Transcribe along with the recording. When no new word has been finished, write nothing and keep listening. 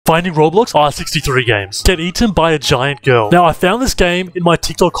Finding Roblox R63 games. Get eaten by a giant girl. Now, I found this game in my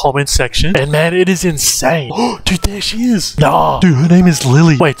TikTok comments section, and man, it is insane. Dude, there she is. Nah. Dude, her name is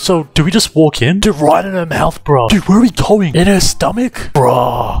Lily. Wait, so do we just walk in? Dude, right in her mouth, bro. Dude, where are we going? In her stomach?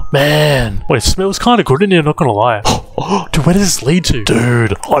 Bro, man. Wait, it smells kind of good in here, not gonna lie. Dude, where does this lead to?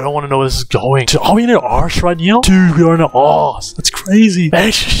 Dude, I don't want to know where this is going. Dude, are we in her arse right now? Dude, we are in her arse. That's crazy.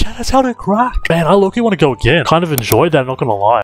 Man, shout us out her crack. Man, I low-key want to go again. Kind of enjoyed that, not gonna lie.